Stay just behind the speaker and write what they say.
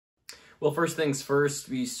Well, first things first,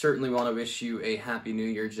 we certainly want to wish you a happy new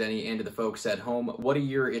year, Jenny, and to the folks at home. What a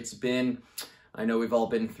year it's been. I know we've all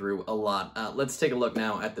been through a lot. Let's take a look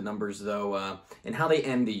now at the numbers, though, and how they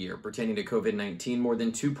end the year pertaining to COVID-19. More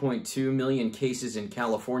than 2.2 million cases in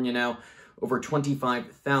California now. Over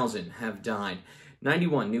 25,000 have died.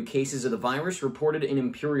 91 new cases of the virus reported in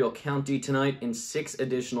Imperial County tonight, and 6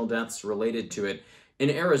 additional deaths related to it. In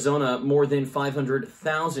Arizona, more than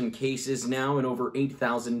 500,000 cases now and over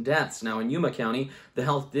 8,000 deaths. Now in Yuma County, the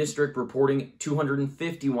health district reporting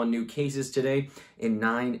 251 new cases today and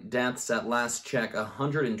 9 deaths. At last check,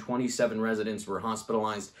 127 residents were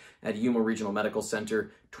hospitalized at Yuma Regional Medical Center,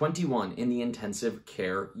 21 in the intensive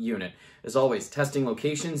care unit. As always, testing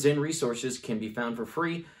locations and resources can be found for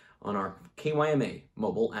free on our KYMA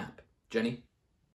mobile app. Jenny?